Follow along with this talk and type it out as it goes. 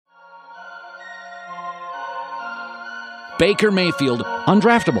Baker Mayfield,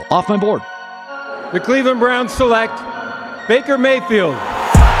 undraftable, off my board. The Cleveland Browns select Baker Mayfield. What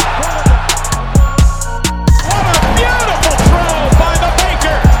a beautiful throw by the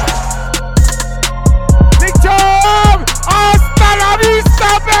Baker! Big Tom! Hasta la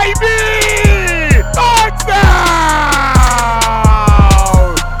vista, baby! Touchdown!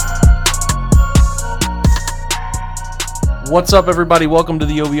 What's up, everybody? Welcome to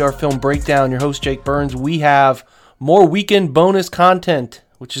the OBR Film Breakdown. Your host, Jake Burns. We have more weekend bonus content,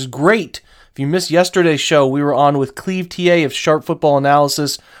 which is great. If you missed yesterday's show, we were on with Cleve TA of Sharp Football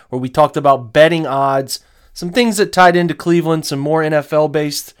Analysis, where we talked about betting odds, some things that tied into Cleveland, some more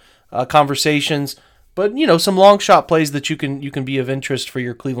NFL-based conversations, but some long shot plays that you can be of interest for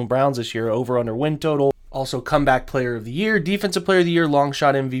your Cleveland Browns this year, over under win total. Also, comeback player of the year, defensive player of the year, long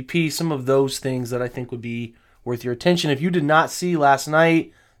shot MVP, some of those things that I think would be worth your attention. If you did not see last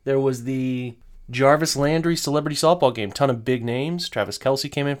night, there was the Jarvis Landry celebrity softball game. Ton of big names. Travis Kelce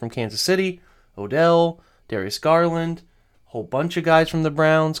came in from Kansas City. Odell, Darius Garland, whole bunch of guys from the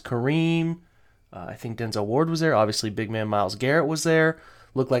Browns. Kareem, I think Denzel Ward was there. Obviously, big man Myles Garrett was there.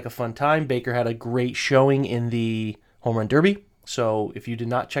 Looked like a fun time. Baker had a great showing in the Home Run Derby. So if you did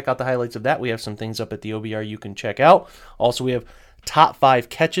not check out the highlights of that, we have some things up at the OBR you can check out. Also, we have top 5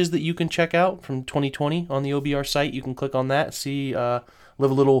 catches that you can check out from 2020 on the OBR site. You can click on that, see, live a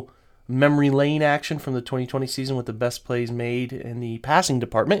little memory lane action from the 2020 season with the best plays made in the passing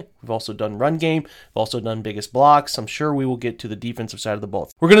department. We've also done run game. We've also done biggest blocks. I'm sure we will get to the defensive side of the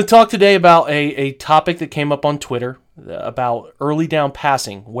ball. We're going to talk today about a topic that came up on Twitter about early down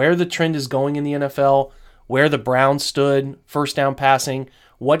passing, where the trend is going in the NFL, where the Browns stood, first down passing,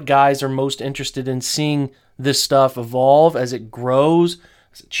 what guys are most interested in seeing this stuff evolve as it grows,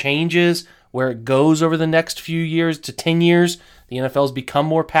 as it changes, where it goes over the next few years to 10 years. The NFL has become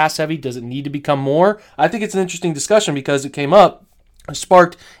more pass heavy. Does it need to become more? I think it's an interesting discussion because it came up. It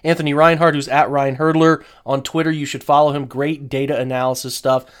sparked Anthony Reinhardt, who's at Ryan Hurdler on Twitter. You should follow him. Great data analysis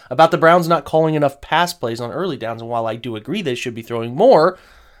stuff about the Browns not calling enough pass plays on early downs. And while I do agree they should be throwing more,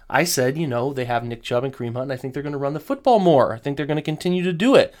 I said, they have Nick Chubb and Kareem Hunt, and I think they're going to run the football more. I think they're going to continue to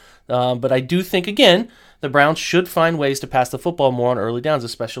do it. But I do think, again, the Browns should find ways to pass the football more on early downs,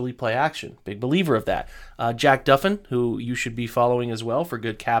 especially play action. Big believer of that. Jack Duffin, who you should be following as well for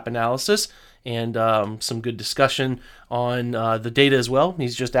good cap analysis and some good discussion on the data as well.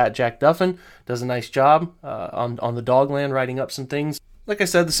 He's just at Jack Duffin. Does a nice job on the Dogland, writing up some things. Like I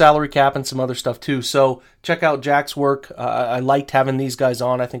said, the salary cap and some other stuff too. So check out Jack's work. I liked having these guys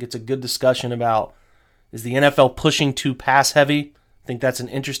on. I think it's a good discussion about, is the NFL pushing too pass heavy? I think that's an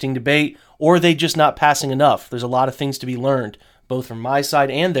interesting debate. Or are they just not passing enough? There's a lot of things to be learned, both from my side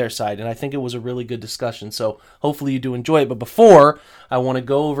and their side. And I think it was a really good discussion. So hopefully you do enjoy it. But before, I want to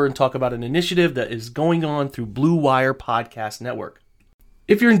go over and talk about an initiative that is going on through Blue Wire Podcast Network.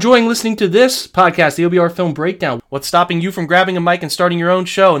 If you're enjoying listening to this podcast, the OBR Film Breakdown, what's stopping you from grabbing a mic and starting your own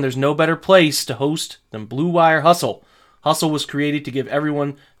show? And there's no better place to host than Blue Wire Hustle. Hustle was created to give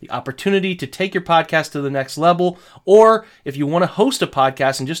everyone the opportunity to take your podcast to the next level. Or if you want to host a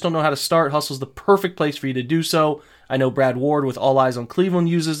podcast and just don't know how to start, Hustle's the perfect place for you to do so. I know Brad Ward with All Eyes on Cleveland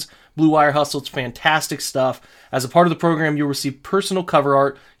uses Blue Wire Hustle. It's fantastic stuff. As a part of the program, you'll receive personal cover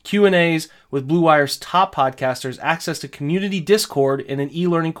art, Q&As with Blue Wire's top podcasters, access to community Discord, and an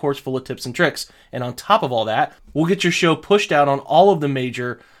e-learning course full of tips and tricks. And on top of all that, we'll get your show pushed out on all of the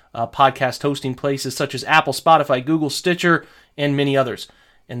major podcast hosting places such as Apple, Spotify, Google, Stitcher, and many others.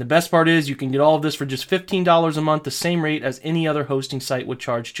 And the best part is you can get all of this for just $15 a month, the same rate as any other hosting site would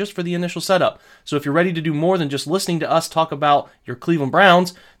charge just for the initial setup. So if you're ready to do more than just listening to us talk about your Cleveland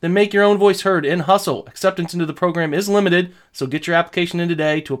Browns, then make your own voice heard in Hustle. Acceptance into the program is limited, so get your application in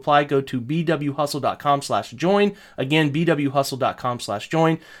today. To apply, go to bwhustle.com/join. Again,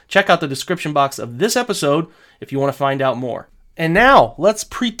 bwhustle.com/join. Check out the description box of this episode if you want to find out more. And now, let's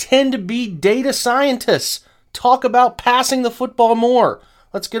pretend to be data scientists. Talk about passing the football more.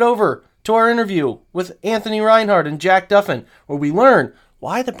 Let's get over to our interview with Anthony Reinhardt and Jack Duffin, where we learn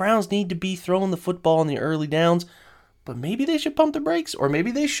why the Browns need to be throwing the football in the early downs, but maybe they should pump the brakes, or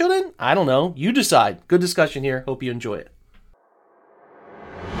maybe they shouldn't. I don't know. You decide. Good discussion here. Hope you enjoy it.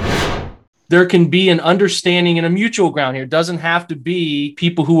 There can be an understanding and a mutual ground here. It doesn't have to be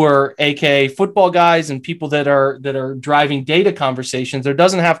people who are AKA football guys and people that are driving data conversations. There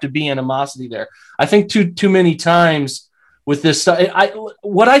doesn't have to be animosity there. I think too many times with this stuff,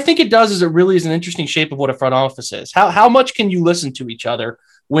 what I think it does is it really is an interesting shape of what a front office is. How much can you listen to each other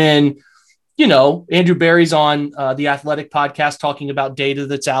when, Andrew Berry's on the Athletic podcast talking about data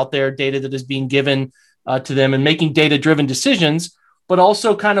that's out there, data that is being given to them and making data-driven decisions. but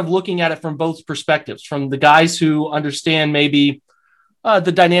also kind of looking at it from both perspectives, from the guys who understand maybe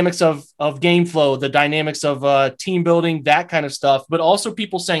the dynamics of game flow, the dynamics of team building, that kind of stuff, but also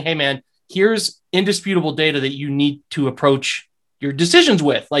people saying, hey, man, here's indisputable data that you need to approach your decisions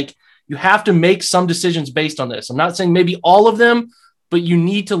with. Like, you have to make some decisions based on this. I'm not saying maybe all of them, but you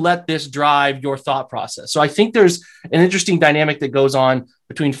need to let this drive your thought process. So I think there's an interesting dynamic that goes on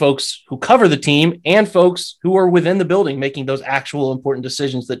between folks who cover the team and folks who are within the building making those actual important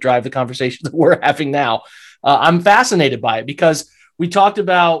decisions that drive the conversation that we're having now. I'm fascinated by it because we talked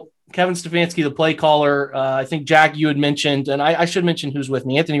about Kevin Stefanski, the play caller. I think, Jack, you had mentioned, and I should mention who's with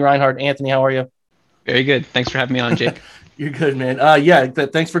me, Anthony Reinhardt. Anthony, how are you? Very good. Thanks for having me on, Jake. You're good, man.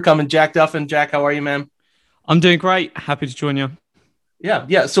 Thanks for coming. Jack Duffin. Jack, how are you, man? I'm doing great. Happy to join you.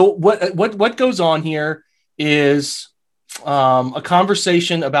 Yeah. So what goes on here is a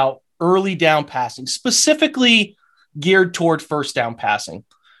conversation about early down passing, specifically geared toward first down passing.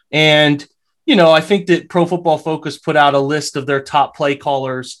 And, I think that Pro Football Focus put out a list of their top play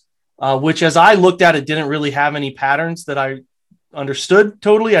callers, which as I looked at it, didn't really have any patterns that I understood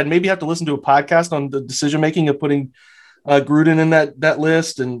totally. I'd maybe have to listen to a podcast on the decision-making of putting Gruden in that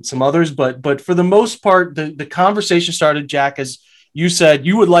list and some others. But for the most part, the conversation started, Jack, as you said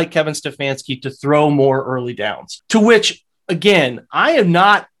you would like Kevin Stefanski to throw more early downs, to which, again, I am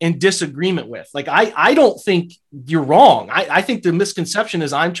not in disagreement with. Like, I don't think you're wrong. I think the misconception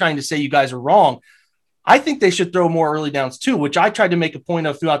is I'm trying to say you guys are wrong. I think they should throw more early downs too, which I tried to make a point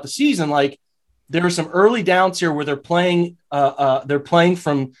of throughout the season. Like, there are some early downs here where they're playing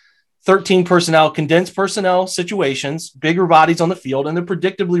from 13 personnel, condensed personnel situations, bigger bodies on the field, and they're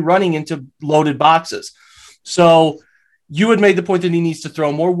predictably running into loaded boxes. So you had made the point that he needs to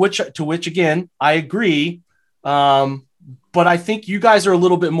throw more, which again, I agree. But I think you guys are a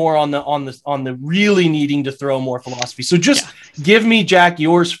little bit more on the really needing to throw more philosophy. So just give me, Jack,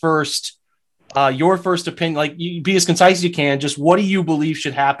 your first opinion. Like, you be as concise as you can. Just what do you believe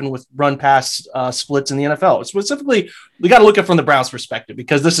should happen with run pass splits in the NFL? Specifically, we got to look at it from the Browns' perspective,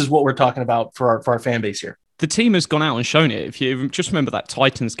 because this is what we're talking about for our fan base here. The team has gone out and shown it. If you just remember that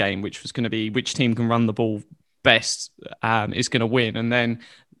Titans game, which was going to be which team can run the ball best is going to win, and then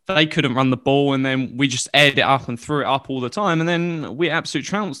they couldn't run the ball, and then we just aired it up and threw it up all the time, and then we absolutely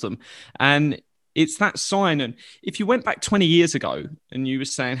trounced them. And it's that sign. And if you went back 20 years ago and you were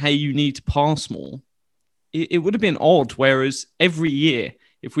saying, hey, you need to pass more, it would have been odd. Whereas every year,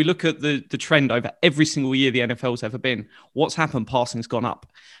 if we look at the trend over every single year the NFL's ever been, what's happened? Passing's gone up.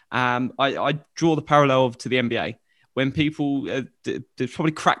 I draw the parallel to the NBA. When people, there's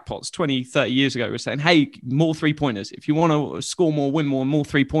probably crackpots 20, 30 years ago were saying, hey, more three-pointers. If you want to score more, win more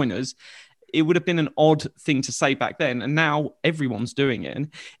three-pointers, it would have been an odd thing to say back then. And now everyone's doing it.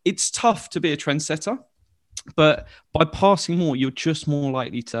 And it's tough to be a trendsetter, but by passing more, you're just more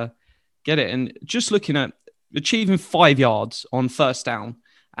likely to get it. And just looking at achieving 5 yards on first down.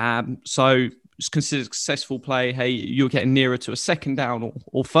 So it's considered successful play. Hey, you're getting nearer to a second down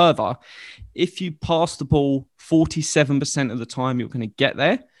or further. If you pass the ball 47% of the time, you're going to get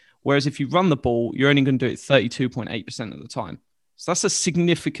there. Whereas if you run the ball, you're only going to do it 32.8% of the time. So that's a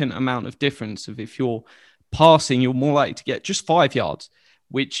significant amount of difference. Of if you're passing, you're more likely to get just 5 yards,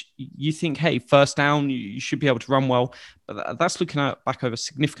 which you think, hey, first down, you should be able to run well. But that's looking at back over a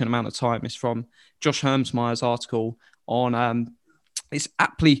significant amount of time. It's from Josh Hermsmeyer's article on, it's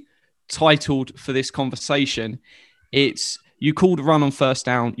aptly titled for this conversation. It's you called a run on first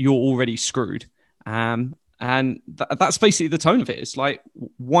down, you're already screwed. And that's basically the tone of it. It's like,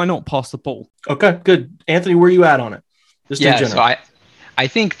 why not pass the ball? Okay, good. Anthony, where are you at on it? Just in general. So I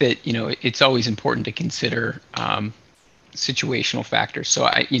think that, it's always important to consider situational factors. So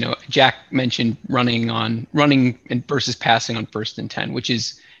Jack mentioned running versus passing on 1st and 10, which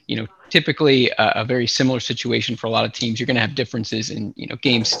is, typically a very similar situation for a lot of teams. You're going to have differences in,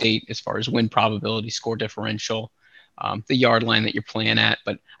 game state as far as win probability, score differential, the yard line that you're playing at.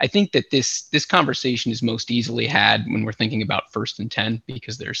 But I think that this conversation is most easily had when we're thinking about 1st and 10,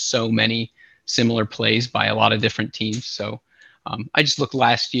 because there's so many similar plays by a lot of different teams. So I just looked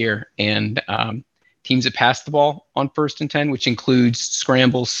last year, and teams that passed the ball on 1st and 10, which includes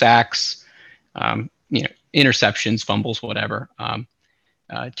scrambles, sacks, interceptions, fumbles, whatever.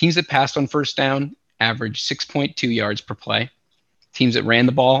 Teams that passed on first down averaged 6.2 yards per play. Teams that ran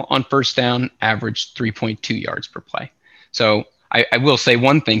the ball on first down averaged 3.2 yards per play. So I will say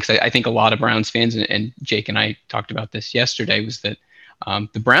one thing, because I think a lot of Browns fans, and Jake and I talked about this yesterday, was that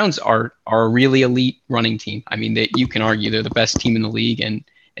the Browns are a really elite running team. I mean, you can argue they're the best team in the league, and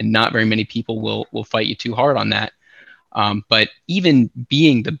not very many people will fight you too hard on that. But even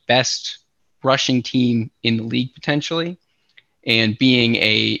being the best rushing team in the league potentially, and being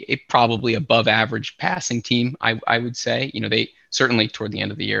a probably above average passing team, I would say. They certainly toward the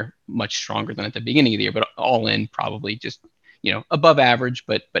end of the year much stronger than at the beginning of the year, but all in probably just above average,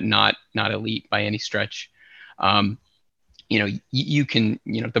 but not elite by any stretch. You can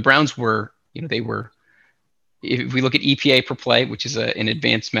the Browns were they were. If we look at EPA per play, which is an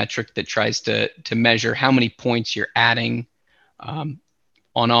advanced metric that tries to measure how many points you're adding on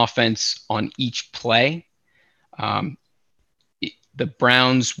offense on each play, the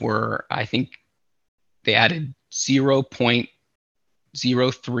Browns were, I think, they added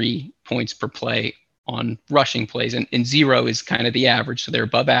 0.03 points per play on rushing plays, and 0 is kind of the average, so they're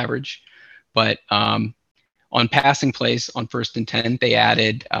above average. But on passing plays on 1st and 10, they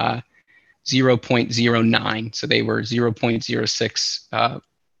added 0.09. So they were 0.06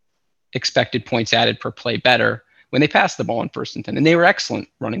 expected points added per play better when they passed the ball on 1st and 10. And they were excellent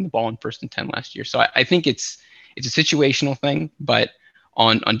running the ball on 1st and 10 last year. So I think it's a situational thing, but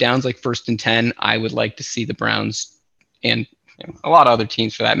on downs like 1st and 10, I would like to see the Browns and a lot of other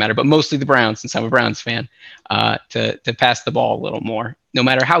teams for that matter, but mostly the Browns, since I'm a Browns fan, to pass the ball a little more, no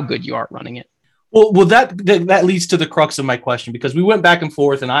matter how good you are at running it. Well, that leads to the crux of my question, because we went back and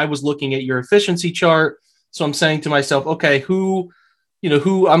forth and I was looking at your efficiency chart. So I'm saying to myself, okay, who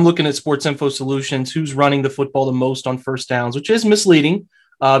I'm looking at Sports Info Solutions, who's running the football the most on first downs, which is misleading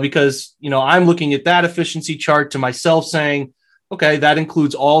because, I'm looking at that efficiency chart to myself saying, okay, that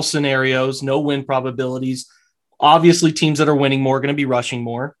includes all scenarios, no win probabilities. Obviously, teams that are winning more are going to be rushing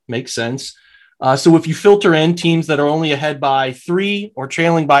more. Makes sense. So if you filter in teams that are only ahead by 3 or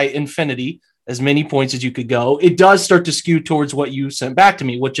trailing by infinity, as many points as you could go, it does start to skew towards what you sent back to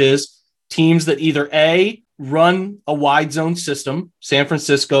me, which is teams that either A, run a wide zone system, San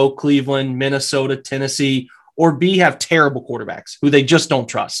Francisco, Cleveland, Minnesota, Tennessee, or B, have terrible quarterbacks who they just don't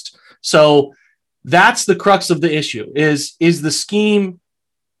trust. So that's the crux of the issue is the scheme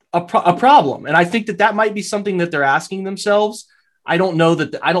a problem? And I think that might be something that they're asking themselves. I don't know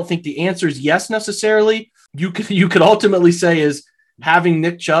that. I don't think the answer is yes necessarily. You could ultimately say is having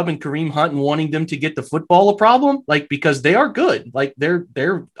Nick Chubb and Kareem Hunt and wanting them to get the football a problem, because they are good,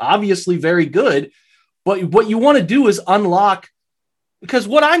 they're obviously very good, but what you want to do is unlock, because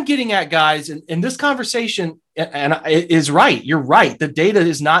what I'm getting at, guys, in this conversation, and is right, you're right, the data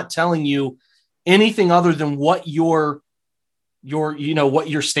is not telling you anything other than what your what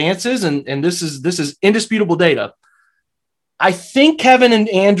your stance is, and this is indisputable data. I think Kevin and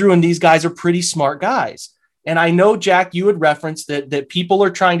Andrew and these guys are pretty smart guys. And I know, Jack, you had referenced that people are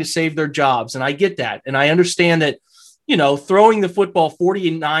trying to save their jobs. And I get that. And I understand that, throwing the football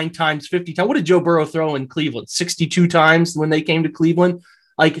 49 times, 50 times. What did Joe Burrow throw in Cleveland? 62 times when they came to Cleveland.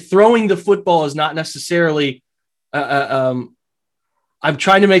 Throwing the football is not necessarily I'm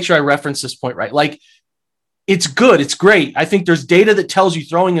trying to make sure I reference this point right. It's good. It's great. I think there's data that tells you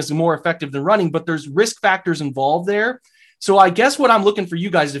throwing is more effective than running, but there's risk factors involved there. So I guess what I'm looking for you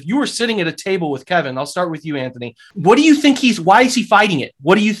guys, if you were sitting at a table with Kevin, I'll start with you, Anthony. What do you think why is he fighting it?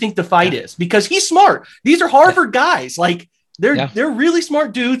 What do you think the fight is? Because he's smart. These are Harvard guys. They're really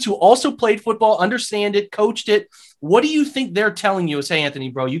smart dudes who also played football, understand it, coached it. What do you think they're telling you is, hey, Anthony,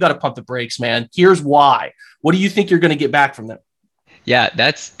 bro, you got to pump the brakes, man. Here's why. What do you think you're going to get back from them? Yeah,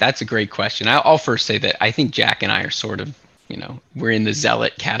 that's a great question. I'll first say that I think Jack and I are sort of, we're in the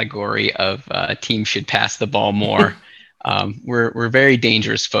zealot category of teams should pass the ball more. We're very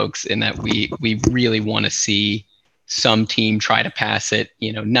dangerous folks in that we really want to see some team try to pass it,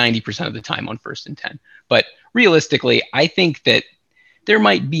 90% of the time on 1st and 10. But realistically, I think that there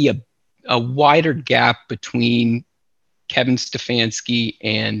might be a wider gap between Kevin Stefanski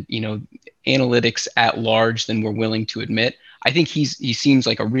and, analytics at large than we're willing to admit. I think he seems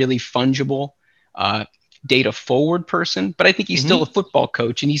like a really fungible, data forward person, but I think he's still a football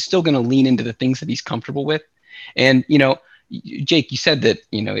coach and he's still going to lean into the things that he's comfortable with. And, Jake, you said that,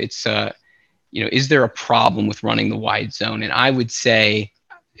 it's, is there a problem with running the wide zone? And I would say,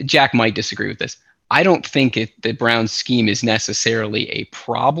 Jack might disagree with this. I don't think the Browns scheme is necessarily a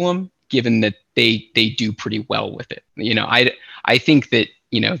problem, given that they do pretty well with it. I think that,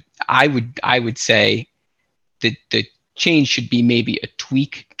 I would say that the change should be maybe a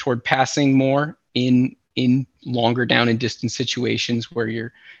tweak toward passing more in longer down and distance situations where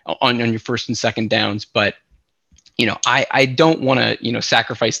you're on your 1st and 2nd downs. But I don't want to,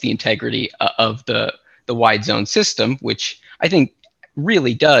 sacrifice the integrity of the wide zone system, which I think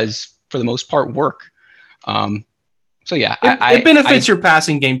really does, for the most part, work. So yeah, it benefits your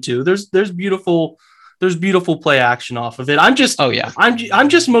passing game too. There's beautiful play action off of it. I'm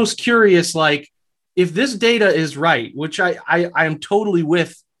just most curious, if this data is right, which I am totally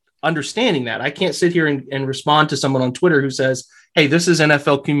with understanding that. I can't sit here and respond to someone on Twitter who says, hey, this is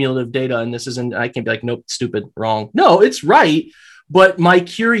NFL cumulative data and this isn't, I can be like, nope, stupid, wrong. No, it's right. But my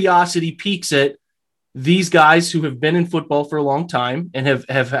curiosity piques at these guys who have been in football for a long time and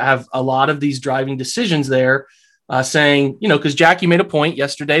have a lot of these driving decisions there, saying, because Jackie made a point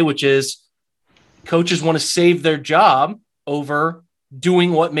yesterday, which is coaches want to save their job over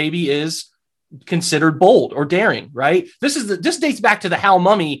doing what maybe is considered bold or daring, right? This dates back to the Hal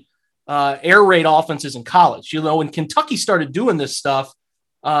Mumme air raid offenses in college. When Kentucky started doing this stuff,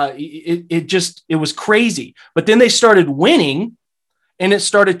 it was crazy. But then they started winning, and it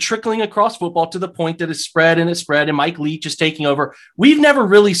started trickling across football to the point that it spread, and Mike Leach is taking over. We've never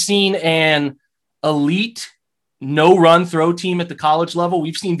really seen an elite no-run throw team at the college level.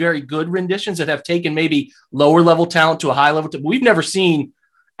 We've seen very good renditions that have taken maybe lower-level talent to a high-level. We've never seen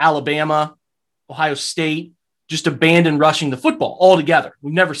Alabama, Ohio State just abandon rushing the football altogether.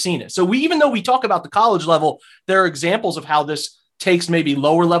 We've never seen it. So even though we talk about the college level, there are examples of how this takes maybe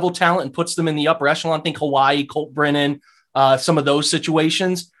lower-level talent and puts them in the upper echelon. Think Hawaii, Colt Brennan, some of those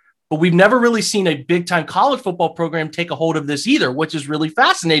situations. But we've never really seen a big-time college football program take a hold of this either, which is really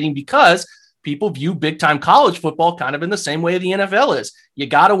fascinating because people view big-time college football kind of in the same way the NFL is. You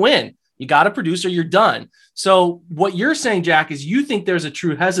got to win. You got to produce or you're done. So what you're saying, Jack, is you think there's a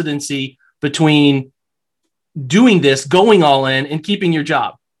true hesitancy between doing this, going all in, and keeping your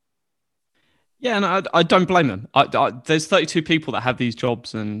job. Yeah, and I don't blame them. There's 32 people that have these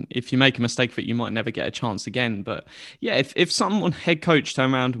jobs, and if you make a mistake of it, you might never get a chance again. But yeah, if someone, head coach,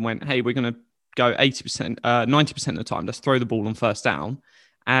 turned around and went, hey, we're going to go 80%, 90% of the time, let's throw the ball on first down,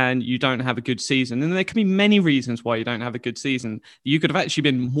 and you don't have a good season, and there can be many reasons why you don't have a good season. You could have actually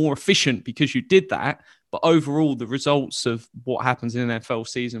been more efficient because you did that, but overall, the results of what happens in an NFL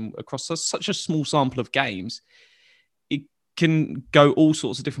season across such a small sample of games, it can go all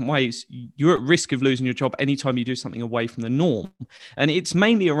sorts of different ways. You're at risk of losing your job anytime you do something away from the norm. And it's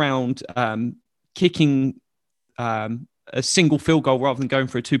mainly around kicking a single field goal rather than going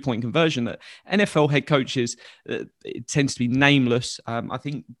for a 2-point conversion that NFL head coaches, it tends to be nameless. I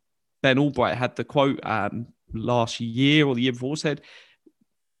think Ben Albright had the quote last year or the year before, said,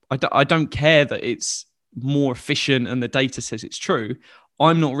 I don't care that it's more efficient and the data says it's true.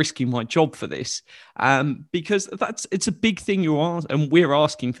 I'm not risking my job for this, because it's a big thing and we're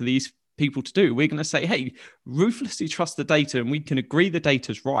asking for these people to do. We're going to say, hey, ruthlessly trust the data, and we can agree the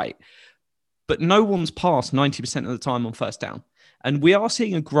data's right, but no one's passed 90% of the time on first down. And we are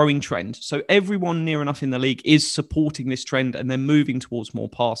seeing a growing trend. So everyone near enough in the league is supporting this trend, and they're moving towards more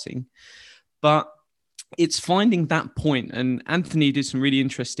passing. But it's finding that point. And Anthony did some really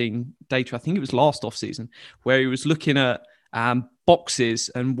interesting data. I think it was last offseason, where he was looking at boxes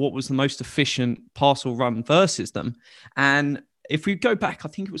and what was the most efficient pass or run versus them. And if we go back, I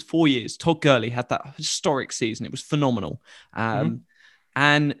think it was 4 years, Todd Gurley had that historic season. It was phenomenal.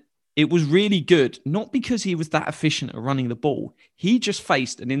 And it was really good, not because he was that efficient at running the ball. He just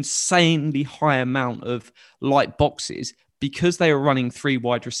faced an insanely high amount of light boxes because they were running 3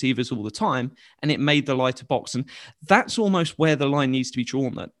 wide receivers all the time, and it made the lighter box. And that's almost where the line needs to be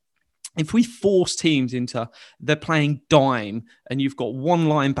drawn, that if we force teams into, they're playing dime and you've got one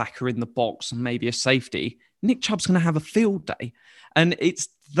linebacker in the box and maybe a safety, Nick Chubb's going to have a field day. And it's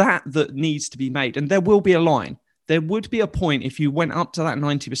that needs to be made. And there will be a line. There would be a point if you went up to that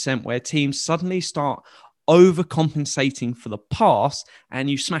 90% where teams suddenly start overcompensating for the pass and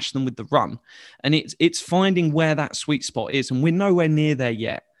you smash them with the run. And it's finding where that sweet spot is. And we're nowhere near there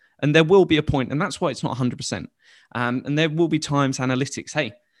yet. And there will be a point, and that's why it's not 100%. And there will be times analytics,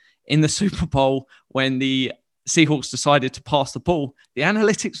 hey, in the Super Bowl when the Seahawks decided to pass the ball, the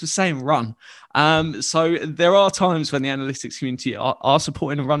analytics was saying run. So there are times when the analytics community are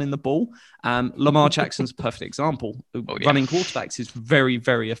supporting a run in the ball. Lamar Jackson's a perfect example. Running quarterbacks is very,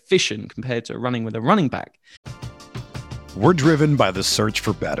 very efficient compared to running with a running back. We're driven by the search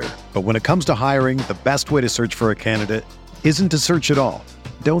for better. But when it comes to hiring, the best way to search for a candidate isn't to search at all.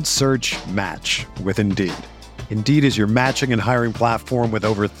 Don't search, match with Indeed. Indeed is your matching and hiring platform with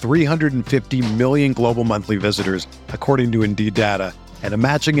over 350 million global monthly visitors, according to Indeed data, and a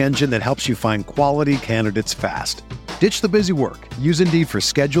matching engine that helps you find quality candidates fast. Ditch the busy work. Use Indeed for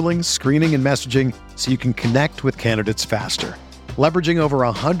scheduling, screening, and messaging so you can connect with candidates faster. Leveraging over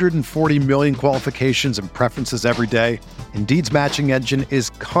 140 million qualifications and preferences every day, Indeed's matching engine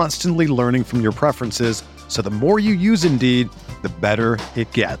is constantly learning from your preferences, so the more you use Indeed, the better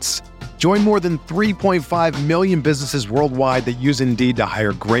it gets. Join more than 3.5 million businesses worldwide that use Indeed to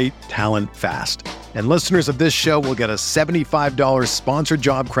hire great talent fast. And listeners of this show will get a $75 sponsored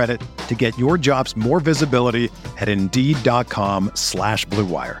job credit to get your jobs more visibility at Indeed.com/Blue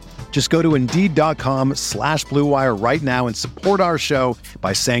Wire. Just go to Indeed.com/Blue Wire right now and support our show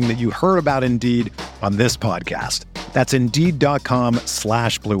by saying that you heard about Indeed on this podcast. That's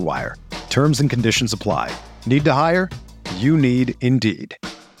Indeed.com/Blue Wire. Terms and conditions apply. Need to hire? You need Indeed.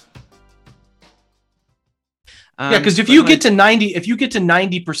 Yeah, because if you get to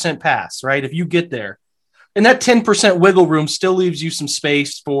 90% pass, right? If you get there, and that 10% wiggle room still leaves you some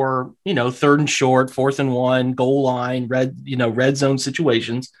space for, third and short, 4th and 1, goal line, red zone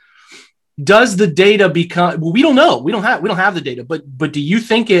situations. Does the data become? Well, we don't know. We don't have the data. But do you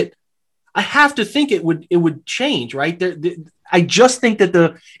think it? I have to think it would change, right? I just think that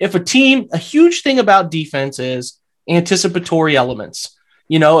a huge thing about defense is anticipatory elements.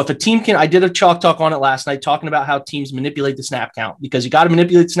 If a team I did a chalk talk on it last night, talking about how teams manipulate the snap count, because you got to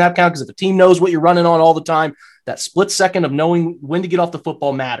manipulate the snap count, because if a team knows what you're running on all the time, that split second of knowing when to get off the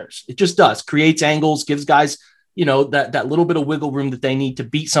football matters. It just does. Creates angles, gives guys, that little bit of wiggle room that they need to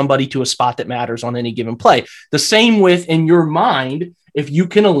beat somebody to a spot that matters on any given play. The same with, in your mind, if you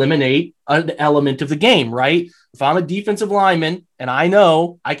can eliminate an element of the game, right? If I'm a defensive lineman and I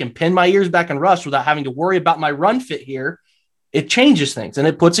know I can pin my ears back and rush without having to worry about my run fit here, it changes things and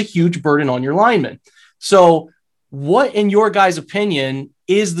it puts a huge burden on your linemen. So what, in your guys' opinion,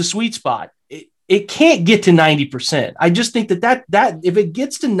 is the sweet spot? It can't get to 90%. I just think that if it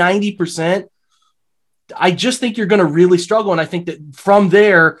gets to 90%, I just think you're going to really struggle. And I think that from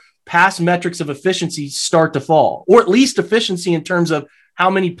there, past metrics of efficiency start to fall, or at least efficiency in terms of how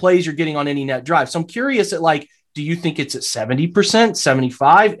many plays you're getting on any net drive. So I'm curious do you think it's at 70%,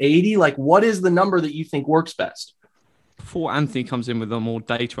 75, 80? What is the number that you think works best? Before Anthony comes in with a more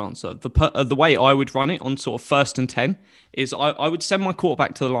data answer, the way I would run it on sort of 1st and 10 is I would send my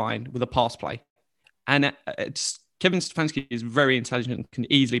quarterback to the line with a pass play. And Kevin Stefanski is very intelligent and can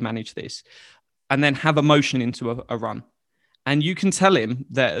easily manage this. And then have a motion into a run. And you can tell him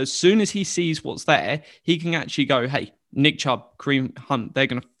that as soon as he sees what's there, he can actually go, hey, Nick Chubb, Kareem Hunt, they're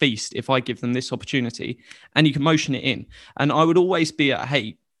going to feast if I give them this opportunity. And you can motion it in. And I would always be at,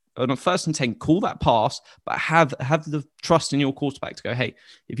 hey, on a 1st and 10, call that pass, but have the trust in your quarterback to go, hey,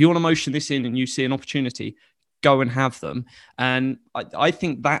 if you want to motion this in and you see an opportunity, go and have them. And I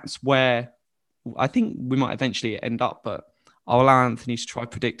think that's where I think we might eventually end up, but I'll allow Anthony to try to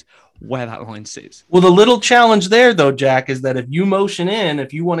predict where that line sits. Well, the little challenge there, though, Jack, is that if you motion in,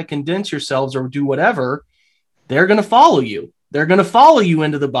 if you want to condense yourselves or do whatever, they're going to follow you. They're going to follow you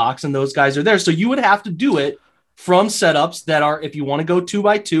into the box, and those guys are there. So you would have to do it from setups that are, if you want to go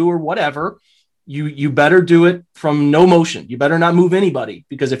 2x2 or whatever, you better do it from no motion. You better not move anybody,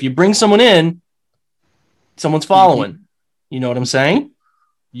 because if you bring someone in, someone's following. You know what I'm saying?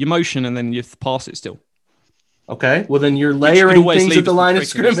 You motion and then you pass it still. Okay. Well, then you're layering things at the line of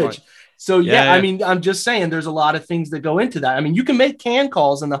scrimmage. So yeah, I mean, I'm just saying there's a lot of things that go into that. I mean, you can make can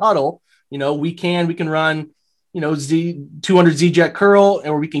calls in the huddle. We can run, 200 Z-Jet curl,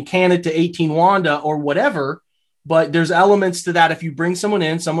 or we can can it to 18 Wanda or whatever. But there's elements to that. If you bring someone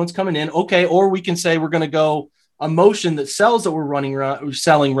in, someone's coming in. Okay. Or we can say, we're going to go a motion that sells that we're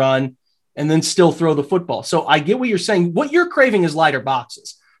selling run, and then still throw the football. So I get what you're saying. What you're craving is lighter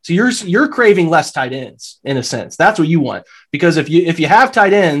boxes. So you're craving less tight ends in a sense. That's what you want, because if you have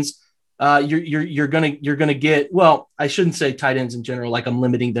tight ends, you're gonna get, well, I shouldn't say tight ends in general, like I'm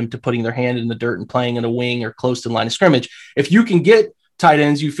limiting them to putting their hand in the dirt and playing in a wing or close to the line of scrimmage. If you can get tight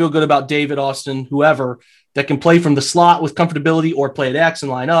ends, you feel good about David, Austin, whoever that can play from the slot with comfortability or play at X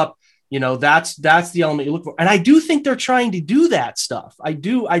and line up. That's the element you look for. And I do think they're trying to do that stuff. I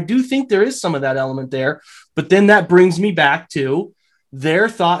do think there is some of that element there, but then that brings me back to their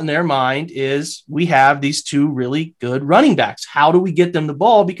thought in their mind is, we have these two really good running backs. How do we get them the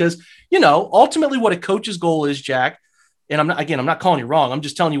ball? Because, ultimately what a coach's goal is, Jack, and I'm not calling you wrong. I'm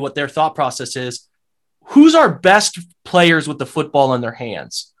just telling you what their thought process is. Who's our best players with the football in their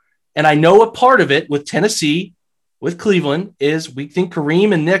hands? And I know a part of it with Tennessee, with Cleveland, is we think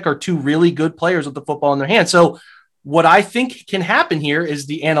Kareem and Nick are two really good players with the football in their hands. So what I think can happen here is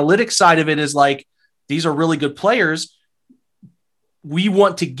the analytics side of it is like, these are really good players. We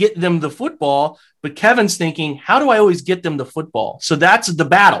want to get them the football, but Kevin's thinking, how do I always get them the football? So that's the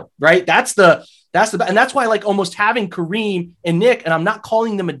battle, right? And that's why I like almost having Kareem and Nick, and I'm not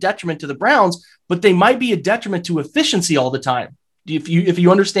calling them a detriment to the Browns, but they might be a detriment to efficiency all the time. If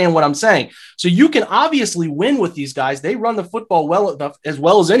you understand what I'm saying. So you can obviously win with these guys. They run the football well enough, as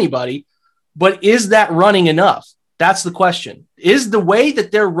well as anybody, but is that running enough? That's the question. Is the way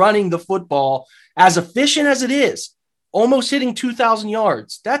that they're running the football, as efficient as it is, almost hitting 2,000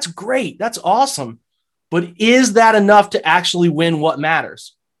 yards. That's great. That's awesome. But is that enough to actually win what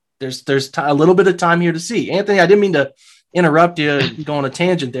matters? There's a little bit of time here to see. Anthony, I didn't mean to interrupt you, go on a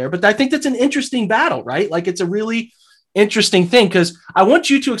tangent there, but I think that's an interesting battle, right? Like, it's a really interesting thing, because I want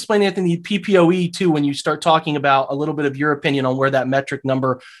you to explain, Anthony, PPOE too, when you start talking about a little bit of your opinion on where that metric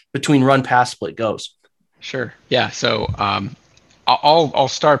number between run pass split goes. Sure. Yeah. So I'll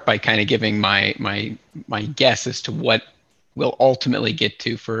start by kind of giving my guess as to what we'll ultimately get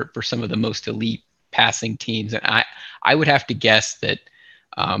to for some of the most elite passing teams. And I would have to guess that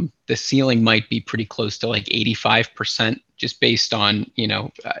the ceiling might be pretty close to like 85%, just based on,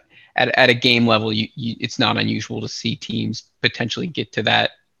 at a game level, it's not unusual to see teams potentially get to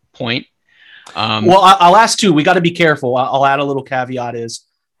that point. Well, I'll ask too. We got to be careful. I'll add a little caveat is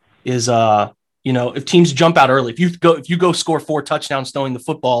if teams jump out early, if you go score 4 touchdowns throwing the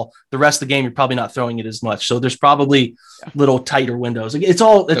football, the rest of the game you're probably not throwing it as much. So there's probably little tighter windows. It's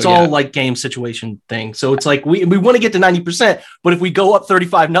all like game situation thing. So it's like we want to get to 90%, but if we go up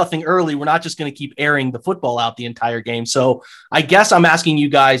 35-0 early, we're not just going to keep airing the football out the entire game. So I guess I'm asking you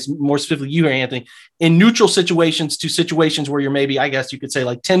guys, more specifically you here, Anthony, in neutral situations to situations where you're maybe, I guess you could say,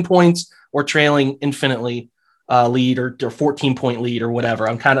 like 10 points or trailing infinitely lead or 14-point lead or whatever.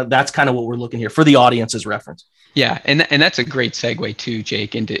 That's kind of what we're looking here for the audience's reference. Yeah, and that's a great segue too,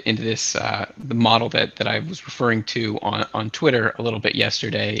 Jake, into this the model that I was referring to on Twitter a little bit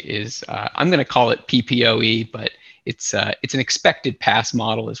yesterday is I'm going to call it PPOE, but it's an expected pass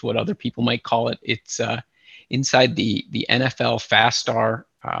model is what other people might call it. It's inside the NFL FastStar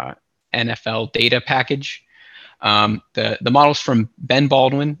NFL data package. The model's from Ben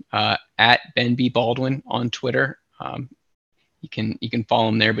Baldwin at Ben B Baldwin on Twitter. You can follow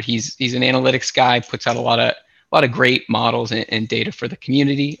him there, but he's an analytics guy, puts out a lot of great models and data for the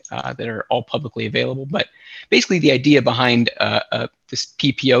community that are all publicly available. But basically, the idea behind this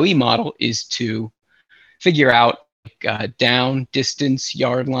PPOE model is to figure out down, distance,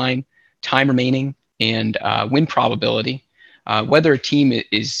 yard line, time remaining, and win probability. Whether a team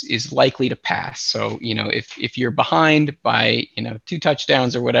is likely to pass. So, if you're behind by, 2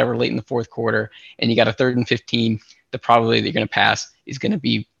 touchdowns or whatever late in the fourth quarter, and you got a 3rd and 15, the probability that you're going to pass is going to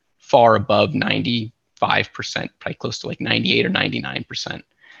be far above 95%, probably close to like 98 or 99%.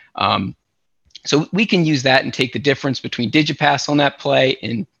 So we can use that and take the difference between did you pass on that play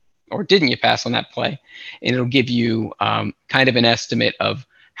or didn't you pass on that play, and it'll give you kind of an estimate of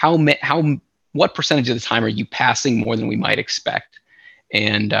what percentage of the time are you passing more than we might expect?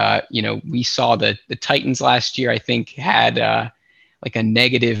 And, we saw that the Titans last year, I think, had like a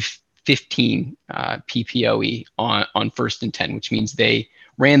negative 15 PPOE on 1st and 10, which means they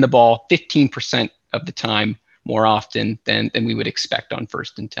ran the ball 15% of the time more often than we would expect on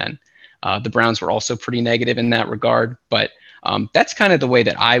 1st and 10. The Browns were also pretty negative in that regard. But that's kind of the way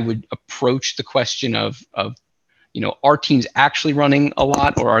that I would approach the question of are teams actually running a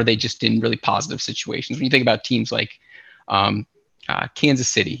lot, or are they just in really positive situations? When you think about teams like Kansas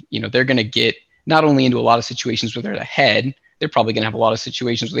City, they're going to get not only into a lot of situations where they're ahead, they're probably going to have a lot of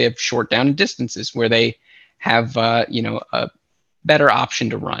situations where they have short down and distances where they have, a better option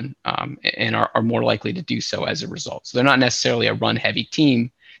to run and are more likely to do so as a result. So they're not necessarily a run heavy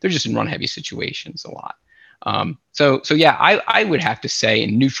team. They're just in run heavy situations a lot. So yeah, I would have to say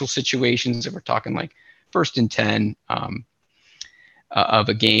in neutral situations, if we're talking like 1st and 10 of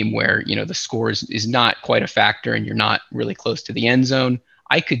a game where, the score is not quite a factor and you're not really close to the end zone,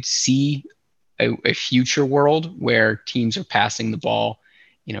 I could see a future world where teams are passing the ball,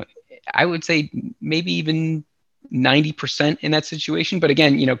 I would say maybe even 90% in that situation. But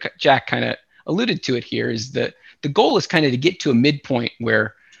again, Jack kind of alluded to it here, is that the goal is kind of to get to a midpoint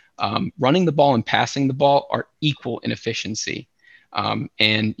where running the ball and passing the ball are equal in efficiency.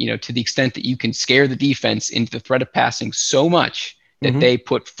 And, to the extent that you can scare the defense into the threat of passing so much that they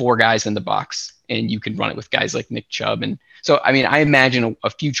put 4 guys in the box and you can run it with guys like Nick Chubb. And so, I imagine a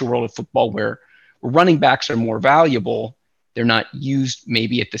future world of football where running backs are more valuable. They're not used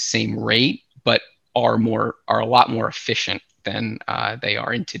maybe at the same rate, but are a lot more efficient than they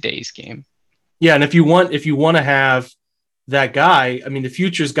are in today's game. Yeah. And if you want to have that guy, the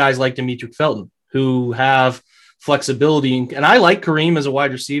future's guys like Demetric Felton who have flexibility. And I like Kareem as a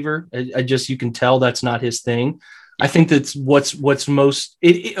wide receiver. You can tell that's not his thing. I think that's what's most.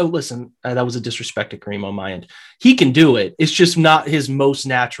 Listen, that was a disrespect to Kareem on my end. He can do it. It's just not his most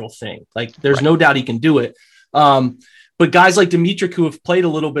natural thing. Like there's no doubt he can do it. But But guys like Dimitri who have played a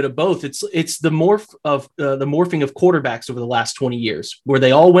little bit of both, it's the morphing of quarterbacks over the last 20 years, where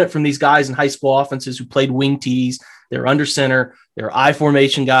they all went from these guys in high school offenses who played wing tees, they're under center, they're I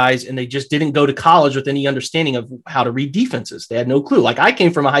formation guys, and they just didn't go to college with any understanding of how to read defenses. They had no clue. Like I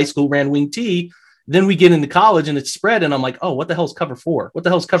came from a high school, ran wing tee. Then we get into college and it's spread, and I'm like, oh, what the hell's cover 4? What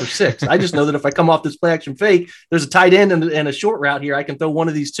the hell's cover 6? I just know that if I come off this play action fake, there's a tight end and a short route here. I can throw one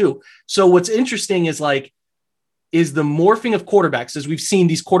of these two. So what's interesting is the morphing of quarterbacks, as we've seen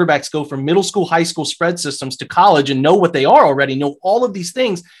these quarterbacks go from middle school, high school spread systems to college and know what they are already, know all of these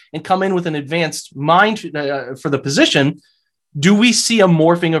things, and come in with an advanced mind for the position. Do we see a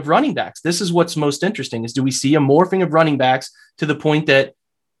morphing of running backs? This is what's most interesting, is do we see a morphing of running backs to the point that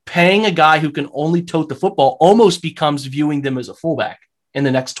paying a guy who can only tote the football almost becomes viewing them as a fullback in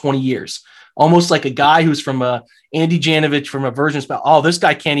the next 20 years? Almost like a guy who's from Andy Janovich from a version of, oh, this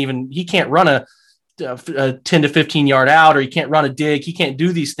guy he can't run a 10 to 15 yard out, or he can't run a dig. He can't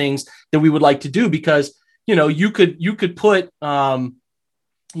do these things that we would like to do, because, you could put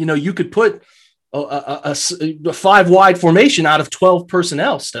a 5 wide formation out of 12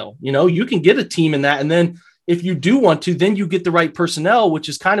 personnel still. You can get a team in that. And then if you do want to, then you get the right personnel, which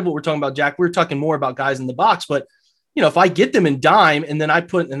is kind of what we're talking about, Jack. We're talking more about guys in the box, but if I get them in dime and then I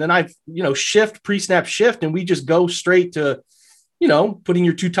shift, pre-snap shift, and we just go straight to, putting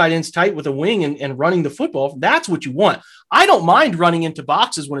your 2 tight ends tight with a wing and running the football, that's what you want. I don't mind running into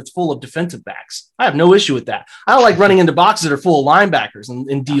boxes when it's full of defensive backs. I have no issue with that. I don't like running into boxes that are full of linebackers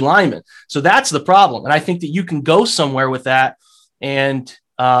and D linemen. So that's the problem. And I think that you can go somewhere with that. And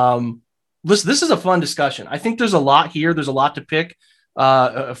listen, this is a fun discussion. I think there's a lot here. There's a lot to pick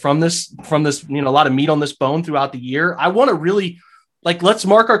from this, a lot of meat on this bone throughout the year. I want to really let's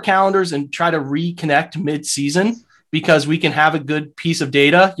mark our calendars and try to reconnect mid-season, because we can have a good piece of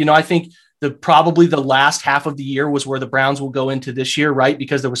data. I think probably the last half of the year was where the Browns will go into this year, right?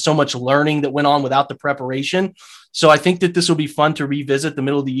 Because there was so much learning that went on without the preparation. So I think that this will be fun to revisit the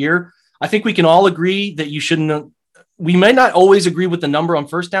middle of the year. I think we can all agree that we may not always agree with the number on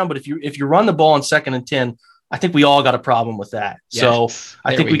first down, but if you run the ball on 2nd and 10, I think we all got a problem with that. Yes, so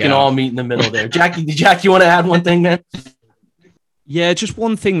I think we can all meet in the middle there. Jack, you want to add one thing, man? Yeah, just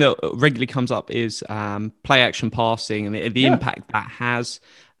one thing that regularly comes up is play action passing and the impact that has.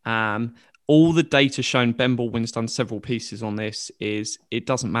 All the data shown, Ben Baldwin's done several pieces on this, is it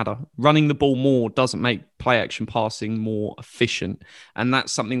doesn't matter. Running the ball more doesn't make play action passing more efficient. And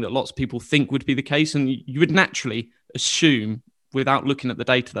that's something that lots of people think would be the case. And you would naturally assume, without looking at the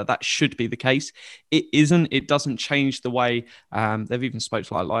data, that should be the case. It isn't. It doesn't change the way they've even spoke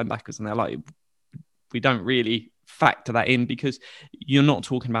to linebackers, and they're like, we don't really factor that in, because you're not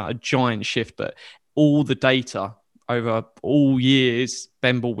talking about a giant shift, but all the data over all years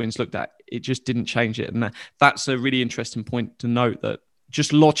Ben Baldwin's looked at, it just didn't change it. And that's a really interesting point to note, that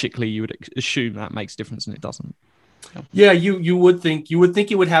just logically you would assume that makes a difference, and it doesn't. Yeah, you would think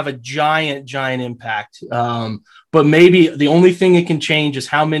it would have a giant impact. But maybe the only thing it can change is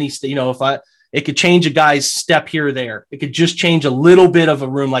how many, it could change a guy's step here or there. It could just change a little bit of a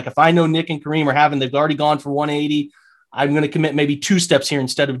room. Like if I know Nick and Kareem they've already gone for 180, I'm going to commit maybe 2 steps here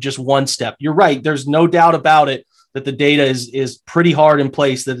instead of just 1 step. You're right. There's no doubt about it that the data is pretty hard in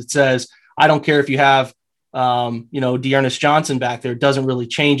place, that it says, I don't care if you have, Dearness Johnson back there, it doesn't really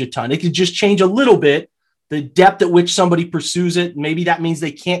change a ton. It could just change a little bit. The depth at which somebody pursues it, maybe that means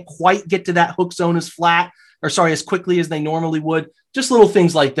they can't quite get to that hook zone as quickly as they normally would. Just little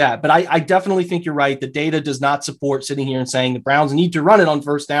things like that. But I definitely think you're right. The data does not support sitting here and saying the Browns need to run it on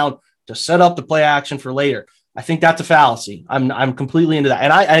first down to set up the play action for later. I think that's a fallacy. I'm completely into that.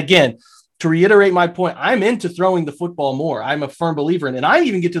 And again, to reiterate my point, I'm into throwing the football more. I'm a firm believer in it. And I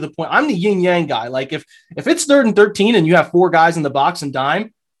even get to the point, I'm the yin yang guy. Like if it's 3rd and 13 and you have 4 guys in the box and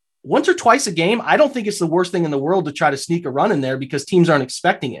dime, once or twice a game, I don't think it's the worst thing in the world to try to sneak a run in there, because teams aren't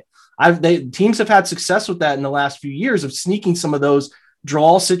expecting it. Teams have had success with that in the last few years, of sneaking some of those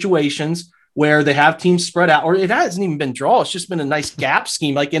draw situations where they have teams spread out, or it hasn't even been draw. It's just been a nice gap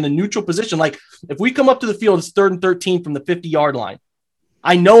scheme, like in a neutral position. Like if we come up to the field, it's 3rd and 13 from the 50-yard line.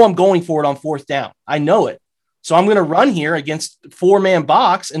 I know I'm going for it on 4th down. I know it. So I'm going to run here against 4-man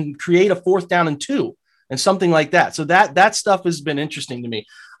box and create a 4th down and 2 and something like that. So that stuff has been interesting to me.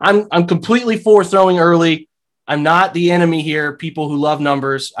 I'm completely for throwing early. I'm not the enemy here, people who love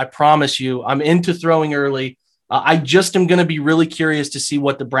numbers. I promise you, I'm into throwing early. I just am going to be really curious to see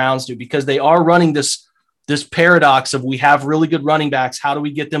what the Browns do, because they are running this paradox of, we have really good running backs. How do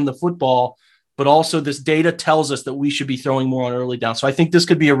we get them the football? But also this data tells us that we should be throwing more on early down. So I think this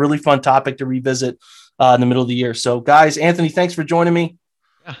could be a really fun topic to revisit in the middle of the year. So guys, Anthony, thanks for joining me.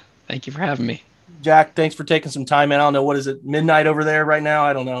 Yeah, thank you for having me. Jack, thanks for taking some time, man. I don't know, what is it, midnight over there right now?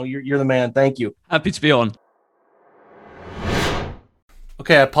 I don't know. You're the man. Thank you. Happy to be on.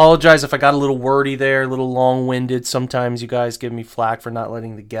 Okay, I apologize if I got a little wordy there, a little long-winded. Sometimes you guys give me flack for not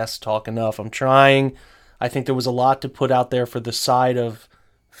letting the guests talk enough. I'm trying. I think there was a lot to put out there for the side of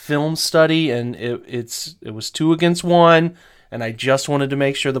film study, and it was 2 against 1, and I just wanted to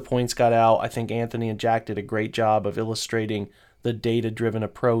make sure the points got out. I think Anthony and Jack did a great job of illustrating the data-driven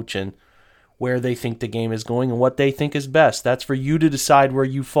approach and where they think the game is going and what they think is best. That's for you to decide where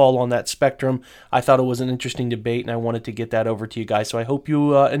you fall on that spectrum. I thought it was an interesting debate, and I wanted to get that over to you guys, so I hope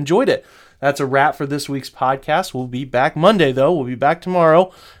you enjoyed it. That's a wrap for this week's podcast. We'll be back Monday, though. We'll be back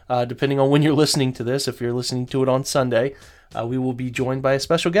tomorrow, depending on when you're listening to this. If you're listening to it on Sunday, we will be joined by a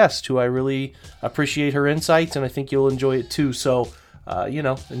special guest who I really appreciate her insights, and I think you'll enjoy it too. So,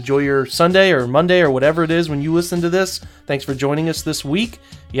 enjoy your Sunday or Monday or whatever it is when you listen to this. Thanks for joining us this week.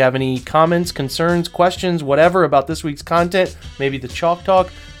 If you have any comments, concerns, questions, whatever about this week's content, maybe the Chalk Talk,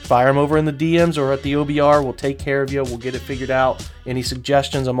 fire them over in the DMs or at the OBR. We'll take care of you. We'll get it figured out. Any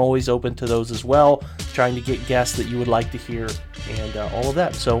suggestions, I'm always open to those as well. Trying to get guests that you would like to hear and all of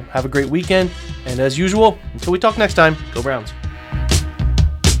that. So have a great weekend. And as usual, until we talk next time, go Browns.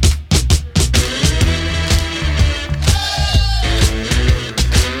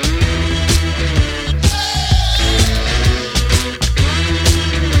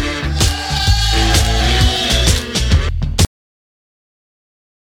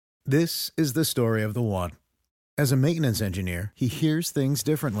 This is the story of the one. As a maintenance engineer, he hears things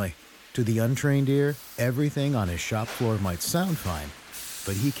differently. To the untrained ear, everything on his shop floor might sound fine,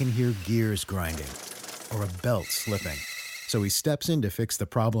 but he can hear gears grinding or a belt slipping. So he steps in to fix the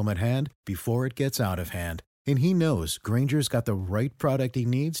problem at hand before it gets out of hand. And he knows Grainger's got the right product he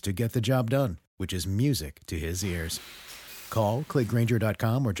needs to get the job done, which is music to his ears. Call, click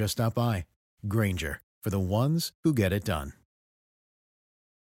Grainger.com, or just stop by. Grainger, for the ones who get it done.